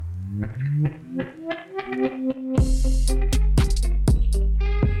And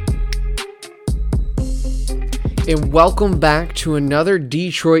welcome back to another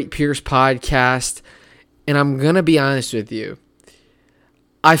Detroit Pierce podcast. And I'm going to be honest with you.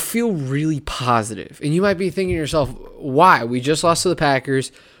 I feel really positive. And you might be thinking to yourself, why? We just lost to the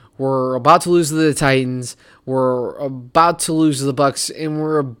Packers. We're about to lose to the Titans. We're about to lose to the Bucks. And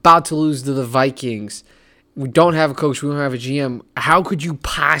we're about to lose to the Vikings. We don't have a coach. We don't have a GM. How could you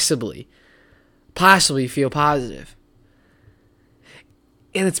possibly feel positive?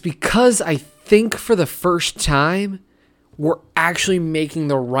 And it's because I think for the first time, we're actually making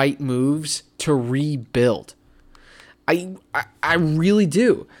the right moves to rebuild. I really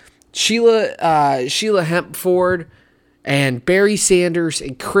do. Sheila Hempford and Barry Sanders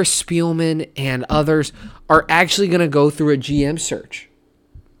and Chris Spielman and others are actually going to go through a GM search.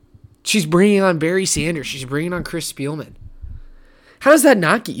 She's bringing on Barry Sanders. She's bringing on Chris Spielman. How does that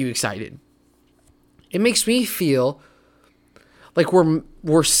not get you excited? It makes me feel like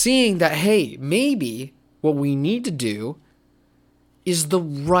we're seeing that, hey, maybe what we need to do is the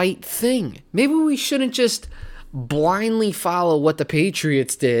right thing. Maybe we shouldn't just blindly follow what the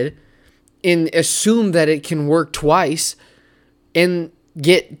Patriots did and assume that it can work twice and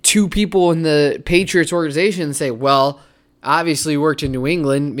get two people in the Patriots organization and say, well, obviously it worked in New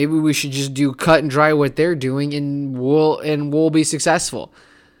England. Maybe we should just do cut and dry what they're doing and we'll be successful.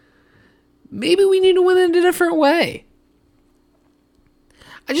 Maybe we need to win in a different way.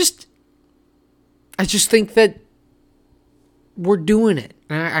 I just think that we're doing it.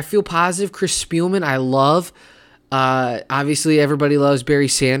 I feel positive. Chris Spielman, I love. Obviously, everybody loves Barry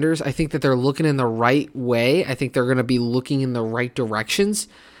Sanders. I think that they're looking in the right way. I think they're going to be looking in the right directions.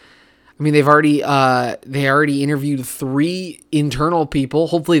 I mean, they already interviewed 3 internal people.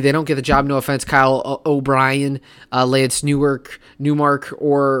 Hopefully, they don't get the job. No offense, Kyle O'Brien, Lance Newmark,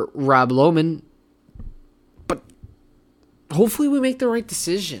 or Rob Lohman. But hopefully, we make the right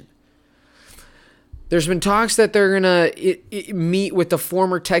decision. There's been talks that they're going to meet with the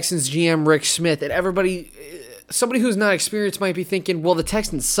former Texans GM Rick Smith. And somebody who's not experienced might be thinking, well, the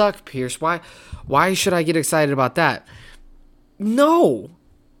Texans suck, Pierce. Why should I get excited about that? No.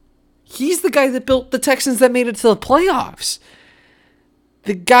 He's the guy that built the Texans that made it to the playoffs.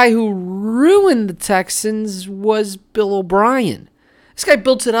 The guy who ruined the Texans was Bill O'Brien. This guy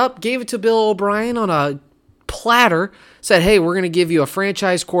built it up, gave it to Bill O'Brien on a platter, said, hey, we're going to give you a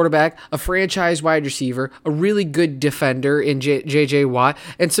franchise quarterback, a franchise wide receiver, a really good defender in J.J. Watt,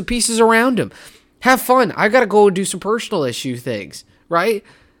 and some pieces around him. Have fun. I got to go do some personal issue things, right?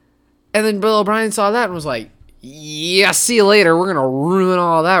 And then Bill O'Brien saw that and was like, yeah, see you later. We're going to ruin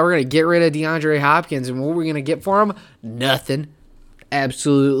all that. We're going to get rid of DeAndre Hopkins, and what are we going to get for him? Nothing.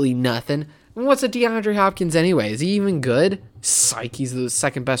 Absolutely nothing. And what's a DeAndre Hopkins anyway? Is he even good? Psych, he's the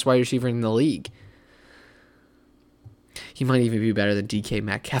second best wide receiver in the league. He might even be better than DK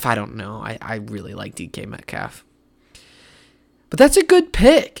Metcalf. I don't know. I really like DK Metcalf. But that's a good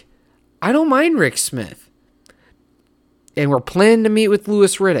pick. I don't mind Rick Smith. And we're planning to meet with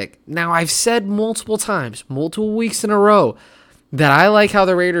Louis Riddick. Now, I've said multiple times, multiple weeks in a row, that I like how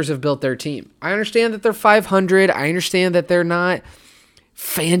the Raiders have built their team. I understand that they're 500. I understand that they're not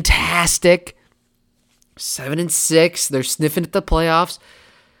fantastic. 7-6. They're sniffing at the playoffs.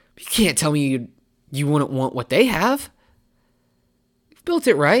 You can't tell me you wouldn't want what they have. Built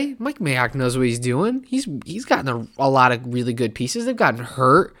it right. Mike Mayock knows what he's doing. He's gotten a lot of really good pieces. They've gotten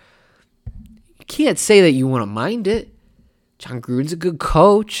hurt. You can't say that you wouldn't mind it. John Gruden's a good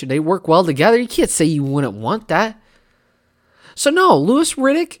coach. They work well together. You can't say you wouldn't want that. So no, Louis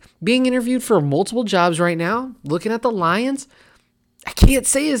Riddick being interviewed for multiple jobs right now, looking at the Lions, I can't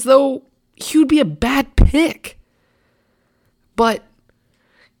say as though he would be a bad pick. But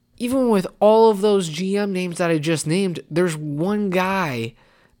even with all of those GM names that I just named, there's one guy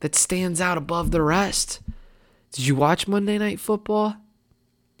that stands out above the rest. Did you watch Monday Night Football?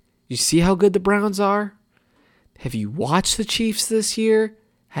 You see how good the Browns are? Have you watched the Chiefs this year?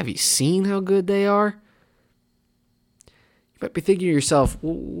 Have you seen how good they are? You might be thinking to yourself,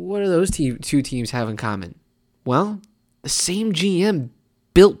 what do those two teams have in common? Well, the same GM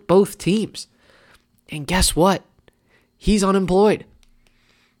built both teams. And guess what? He's unemployed.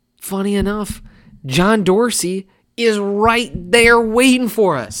 Funny enough, John Dorsey is right there waiting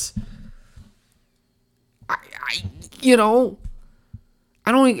for us. I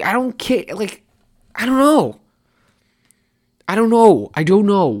don't care. Like, I don't know. I don't know.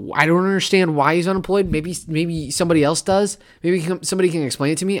 I don't understand why he's unemployed. Maybe somebody else does. Maybe somebody can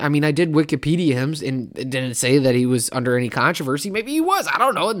explain it to me. I mean, I did Wikipedia him, and it didn't say that he was under any controversy. Maybe he was. I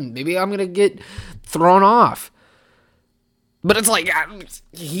don't know. And maybe I'm going to get thrown off. But it's like,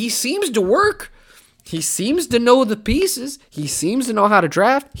 he seems to work. He seems to know the pieces. He seems to know how to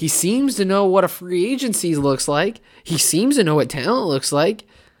draft. He seems to know what a free agency looks like. He seems to know what talent looks like.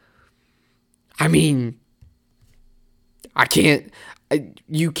 I mean,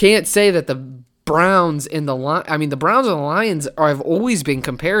 you can't say that the Browns and the Browns and the Lions have always been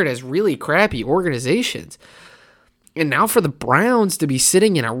compared as really crappy organizations. And now for the Browns to be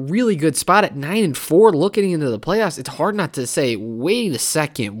sitting in a really good spot at 9-4 looking into the playoffs, it's hard not to say, wait a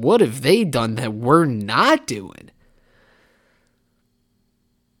second, what have they done that we're not doing?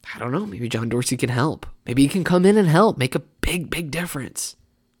 I don't know. Maybe John Dorsey can help. Maybe he can come in and help, make a big, big difference.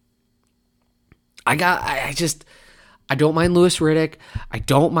 I don't mind Louis Riddick. I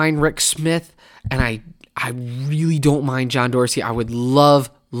don't mind Rick Smith. And I really don't mind John Dorsey. I would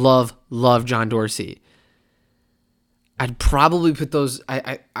love, love, love John Dorsey. I'd probably put those.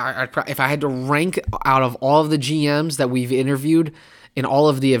 If I had to rank out of all of the GMs that we've interviewed and all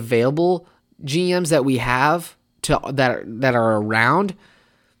of the available GMs that we have that are around,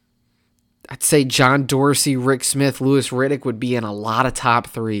 I'd say John Dorsey, Rick Smith, Louis Riddick would be in a lot of top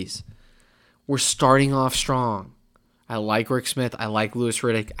threes. We're starting off strong. I like Rick Smith. I like Louis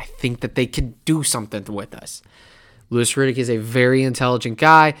Riddick. I think that they could do something with us. Louis Riddick is a very intelligent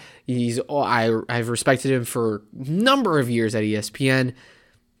guy. I've respected him for a number of years at ESPN.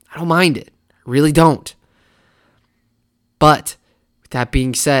 I don't mind it. I really don't. But with that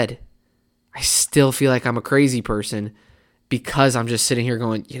being said, I still feel like I'm a crazy person because I'm just sitting here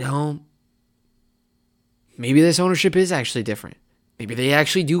going, maybe this ownership is actually different. Maybe they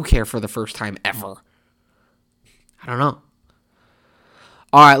actually do care for the first time ever. I don't know.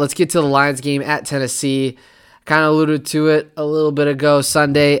 All right, let's get to the Lions game at Tennessee. Kind of alluded to it a little bit ago.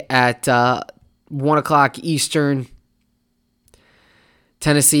 Sunday at 1 o'clock Eastern.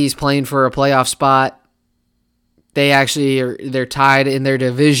 Tennessee's playing for a playoff spot. They're tied in their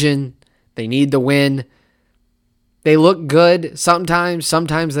division. They need the win. They look good sometimes.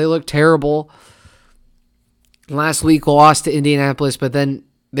 Sometimes they look terrible. Last week lost to Indianapolis, but then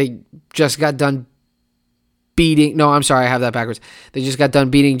they just got done beating. No, I'm sorry, I have that backwards. They just got done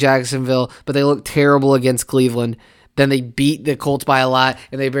beating Jacksonville, but they looked terrible against Cleveland. Then they beat the Colts by a lot,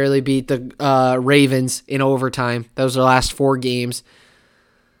 and they barely beat the Ravens in overtime. Those are the last 4 games.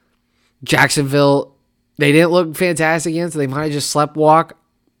 Jacksonville, they didn't look fantastic against. They might have just sleptwalk.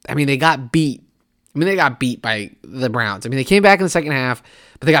 They got beat. They got beat by the Browns. They came back in the second half,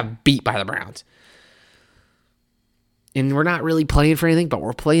 but they got beat by the Browns. And we're not really playing for anything, but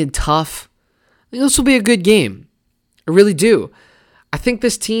we're playing tough. I think this will be a good game. I really do. I think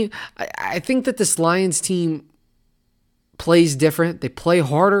this team, I think that this Lions team plays different. They play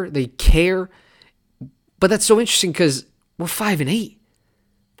harder. They care. But that's so interesting because we're 5-8.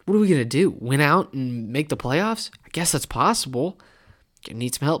 What are we going to do? Win out and make the playoffs? I guess that's possible. Gonna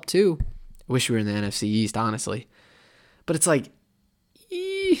need some help too. I wish we were in the NFC East, honestly. But it's like,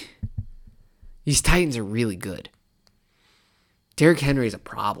 these Titans are really good. Derrick Henry is a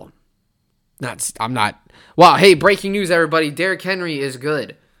problem. Wow, hey, breaking news, everybody. Derrick Henry is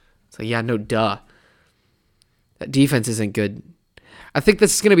good. It's like, yeah, no duh. That defense isn't good. I think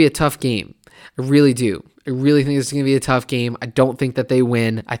this is going to be a tough game. I really do. I really think this is going to be a tough game. I don't think that they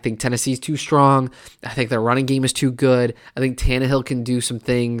win. I think Tennessee's too strong. I think their running game is too good. I think Tannehill can do some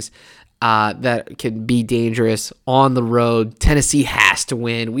things that can be dangerous on the road. Tennessee has to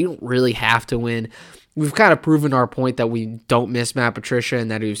win. We don't really have to win. We've kind of proven our point that we don't miss Matt Patricia and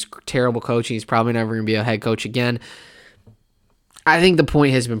that he was terrible coaching. He's probably never going to be a head coach again. I think the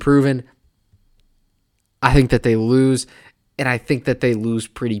point has been proven. I think that they lose, and I think that they lose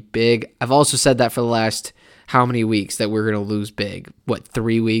pretty big. I've also said that for the last how many weeks that we're going to lose big?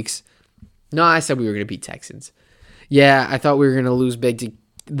 3 weeks? No, I said we were going to beat Texans. Yeah, I thought we were going to lose big to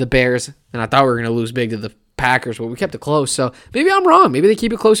the Bears, and I thought we were going to lose big to the Packers, but we kept it close. So maybe I'm wrong. Maybe they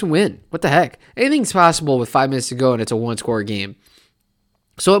keep it close and win. What the heck? Anything's possible with 5 minutes to go and it's a 1-score game.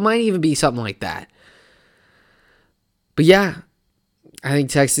 So it might even be something like that. But yeah, I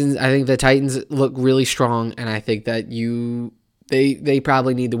think the Titans look really strong, and I think that they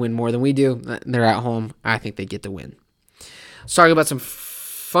probably need to win more than we do. They're at home. I think they get the win. Let's talk about some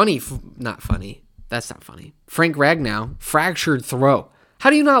not funny. That's not funny. Frank Ragnow, fractured throw.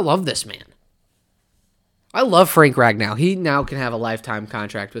 How do you not love this man? I love Frank Ragnow. He now can have a lifetime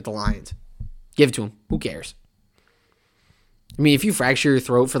contract with the Lions. Give it to him. Who cares? If you fracture your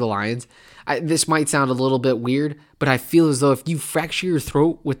throat for the Lions, this might sound a little bit weird, but I feel as though if you fracture your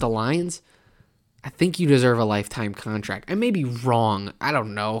throat with the Lions, I think you deserve a lifetime contract. I may be wrong. I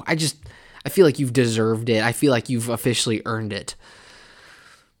don't know. I feel like you've deserved it. I feel like you've officially earned it.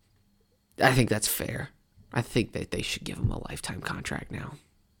 I think that's fair. I think that they should give him a lifetime contract now.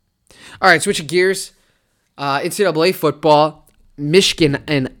 All right, switching gears. NCAA football. Michigan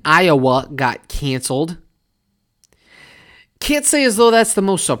and Iowa got canceled. Can't say as though that's the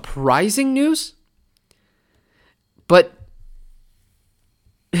most surprising news. But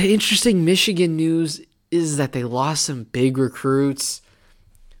interesting Michigan news is that they lost some big recruits.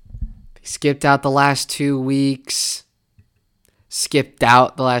 They skipped out the last 2 weeks. I'm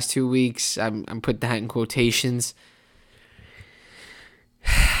putting that in quotations.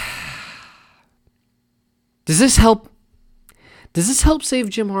 Does this help save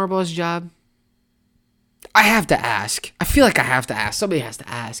Jim Harbaugh's job? I have to ask. I feel like I have to ask. Somebody has to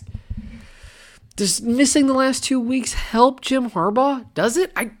ask. Does missing the last 2 weeks help Jim Harbaugh? Does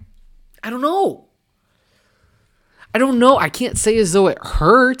it? I don't know. I can't say as though it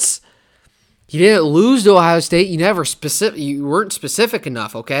hurts. You didn't lose to Ohio State. You weren't specific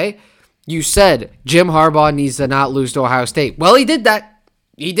enough, okay? You said Jim Harbaugh needs to not lose to Ohio State. Well, he did that.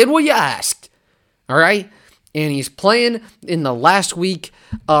 He did what you asked. All right? And he's playing in the last week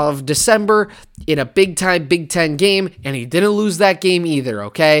of December in a big-time Big Ten game, and he didn't lose that game either,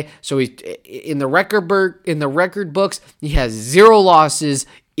 okay? So he's in the record books, he has 0 losses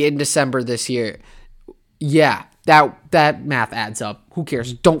in December this year. Yeah, that math adds up. Who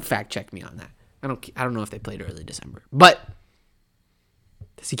cares? Don't fact check me on that. I don't know if they played early December. But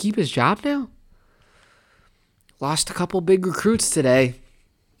does he keep his job now? Lost a couple big recruits today.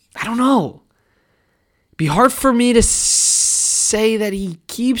 I don't know. Be hard for me to say that he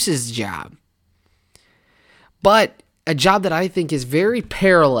keeps his job. But a job that I think is very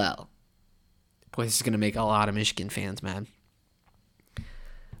parallel. Boy, this is going to make a lot of Michigan fans mad.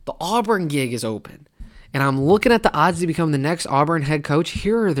 The Auburn gig is open. And I'm looking at the odds to become the next Auburn head coach.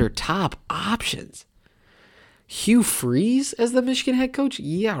 Here are their top options. Hugh Freeze as the Michigan head coach?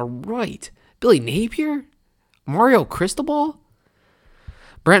 Yeah, right. Billy Napier? Mario Cristobal?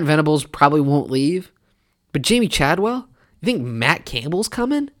 Brent Venables probably won't leave. But Jamie Chadwell? You think Matt Campbell's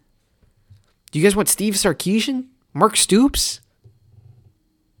coming? Do you guys want Steve Sarkisian? Mark Stoops?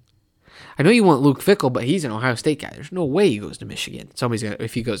 I know you want Luke Fickell, but he's an Ohio State guy. There's no way he goes to Michigan.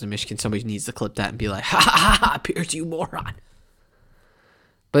 If he goes to Michigan, somebody needs to clip that and be like, ha ha ha, Pierce, you moron.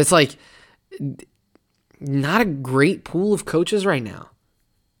 But it's like, not a great pool of coaches right now.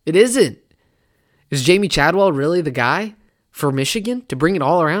 It isn't. Is Jamie Chadwell really the guy for Michigan to bring it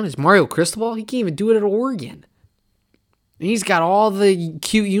all around? Is Mario Cristobal? He can't even do it at Oregon. And he's got all the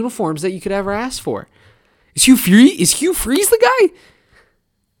cute uniforms that you could ever ask for. Is Hugh Freeze the guy?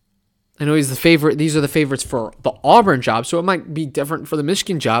 I know he's the favorite. These are the favorites for the Auburn job, so it might be different for the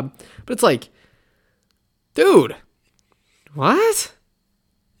Michigan job. But it's like, dude, what?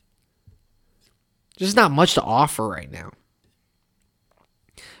 There's not much to offer right now.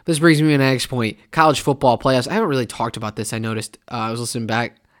 This brings me to the next point. College football playoffs. I haven't really talked about this. I noticed. I was listening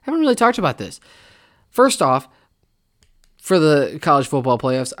back. I haven't really talked about this. First off, for the college football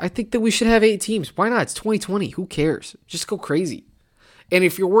playoffs, I think that we should have 8 teams. Why not? It's 2020. Who cares? Just go crazy. And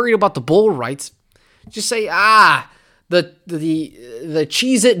if you're worried about the bowl rights, just say, the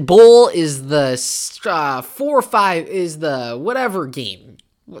Cheez-It Bowl is the 4-5 is the whatever game.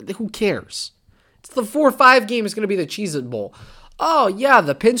 Who cares? It's the 4-5 game is going to be the Cheez-It Bowl. Oh, yeah,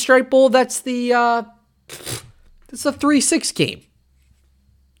 the Pinstripe Bowl, that's the 3-6 game.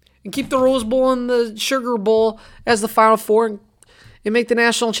 And keep the Rose Bowl and the Sugar Bowl as the Final Four and make the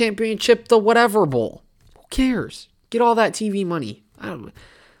national championship the whatever bowl. Who cares? Get all that TV money. I don't know.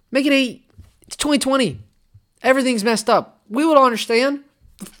 Make it 8. It's 2020. Everything's messed up. We would all understand.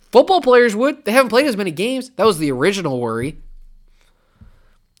 The football players would. They haven't played as many games. That was the original worry.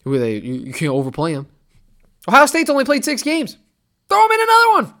 You can't overplay them. Ohio State's only played 6 games. Throw them in another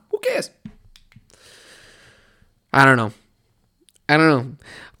one. Who cares? I don't know.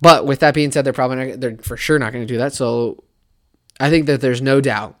 But with that being said, they're for sure not going to do that. So I think that there's no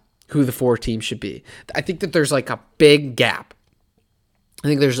doubt who the 4 teams should be. I think that there's like a big gap. I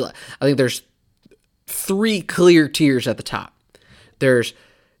think there's 3 clear tiers at the top. There's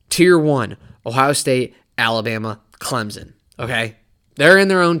tier 1, Ohio State, Alabama, Clemson. Okay, they're in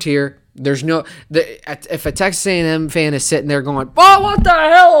their own tier. There's no if a Texas A&M fan is sitting there going, "Oh, what the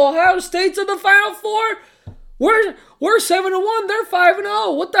hell? Ohio State's in the Final Four? We're 7-1. They're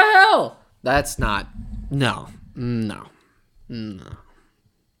 5-0. What the hell?" That's not. No.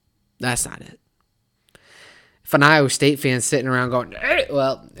 That's not it. If an Iowa State fan's sitting around going,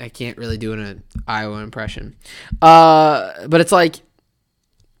 well, I can't really do an Iowa impression. But it's like,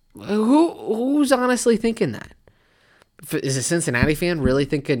 who's honestly thinking that? Is a Cincinnati fan really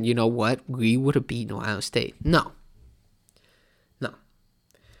thinking, you know what, we would have beaten Ohio State? No.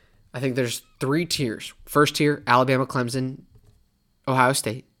 I think there's 3 tiers. First tier, Alabama, Clemson, Ohio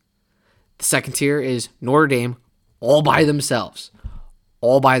State. The second tier is Notre Dame, all by themselves.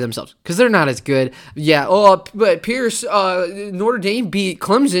 Because they're not as good. Yeah, but Pierce, Notre Dame beat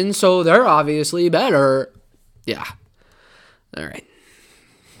Clemson, so they're obviously better. Yeah. All right.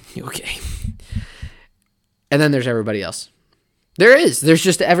 Okay. And then there's everybody else. There's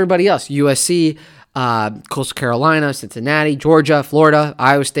just everybody else. USC, Coastal Carolina, Cincinnati, Georgia, Florida,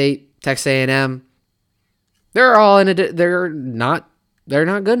 Iowa State, Texas A&M. They're all they're not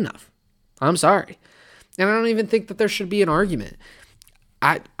good enough. I'm sorry. And I don't even think that there should be an argument.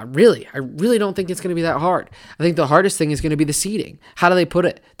 I really don't think it's going to be that hard. I think the hardest thing is going to be the seeding. How do they put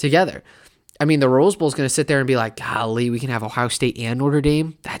it together? I mean, the Rose Bowl is going to sit there and be like, golly, we can have Ohio State and Notre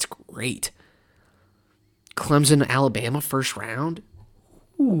Dame. That's great. Clemson, Alabama, first round.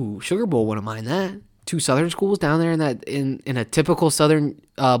 Ooh, Sugar Bowl, wouldn't mind that. 2 Southern schools down there in a typical Southern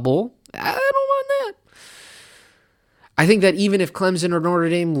bowl. I don't mind that. I think that even if Clemson or Notre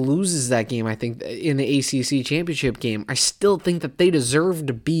Dame loses that game, I think in the ACC championship game, I still think that they deserve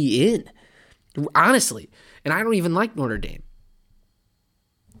to be in. Honestly. And I don't even like Notre Dame.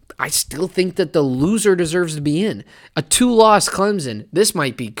 I still think that the loser deserves to be in. A 2-loss Clemson, this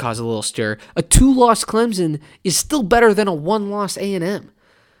might cause a little stir. A 2-loss Clemson is still better than a 1-loss A&M.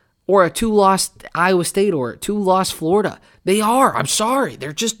 Or a 2-loss Iowa State or a 2-loss Florida. They are. I'm sorry.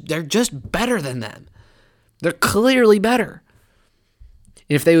 They're just better than them. They're clearly better.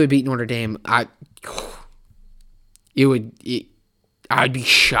 And if they would beat Notre Dame, I'd be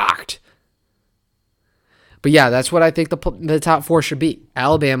shocked. But yeah, that's what I think the top 4 should be.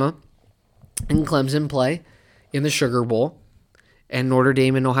 Alabama and Clemson play in the Sugar Bowl, and Notre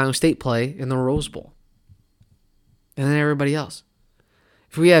Dame and Ohio State play in the Rose Bowl. And then everybody else.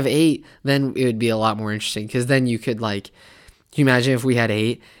 If we have 8, then it would be a lot more interesting, because then you could, can you imagine if we had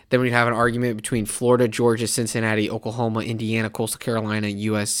 8? Then we'd have an argument between Florida, Georgia, Cincinnati, Oklahoma, Indiana, Coastal Carolina,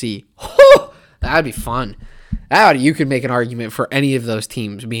 USC. That'd be fun. You could make an argument for any of those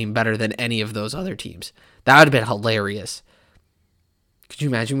teams being better than any of those other teams. That would have been hilarious. Could you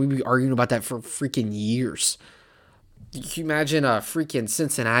imagine? We'd be arguing about that for freaking years. Could you imagine a freaking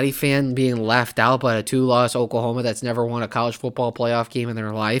Cincinnati fan being left out by a 2-loss Oklahoma that's never won a college football playoff game in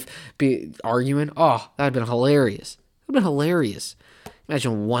their life, be arguing? Oh, that would have been hilarious. That would have been hilarious.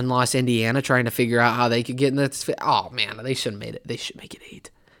 Imagine 1-loss Indiana trying to figure out how they could get in this. Oh, man, they should have made it. They should make it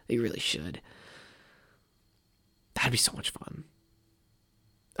 8. They really should. That'd be so much fun.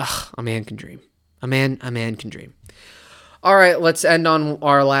 Ugh, a man can dream. A man can dream. All right, let's end on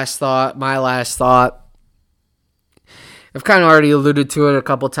our last thought. My last thought. I've kind of already alluded to it a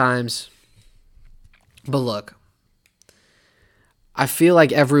couple times. But look, I feel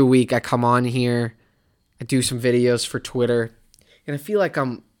like every week I come on here, I do some videos for Twitter, and I feel like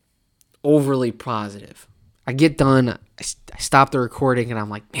I'm overly positive. I get done, I stop the recording, and I'm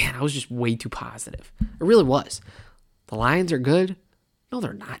like, man, I was just way too positive. It really was. The Lions are good. No,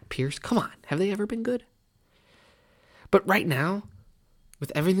 they're not, Pierce. Come on. Have they ever been good? But right now,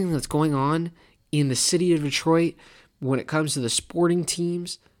 with everything that's going on in the city of Detroit, when it comes to the sporting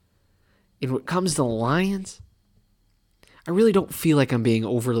teams, and when it comes to the Lions, I really don't feel like I'm being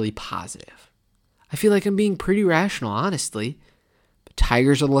overly positive. I feel like I'm being pretty rational, honestly. The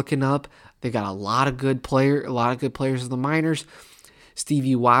Tigers are looking up. They got a lot of good players in the minors.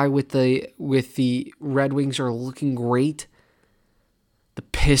 Stevie Y with the Red Wings are looking great. The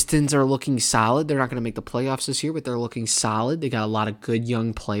Pistons are looking solid. They're not going to make the playoffs this year, but they're looking solid. They got a lot of good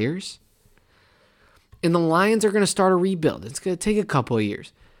young players. And the Lions are going to start a rebuild. It's going to take a couple of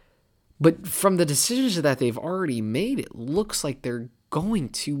years. But from the decisions that they've already made, it looks like they're going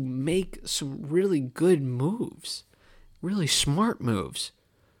to make some really good moves. Really smart moves.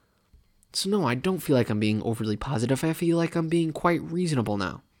 So no, I don't feel like I'm being overly positive. I feel like I'm being quite reasonable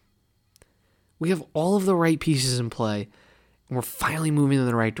now. We have all of the right pieces in play, and we're finally moving in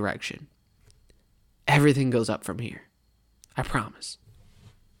the right direction. Everything goes up from here. I promise.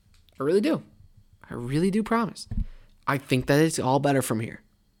 I really do. I really do promise. I think that it's all better from here.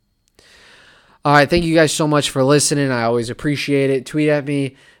 All right, thank you guys so much for listening. I always appreciate it. Tweet at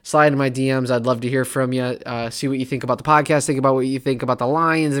me, slide in my DMs. I'd love to hear from you. See what you think about the podcast. Think about what you think about the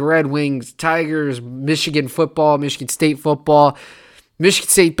Lions, the Red Wings, Tigers, Michigan football, Michigan State football, Michigan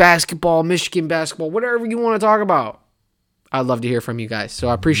State basketball, Michigan basketball, whatever you want to talk about. I'd love to hear from you guys. So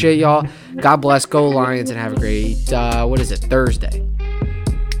I appreciate y'all. God bless. Go Lions and have a great, Thursday.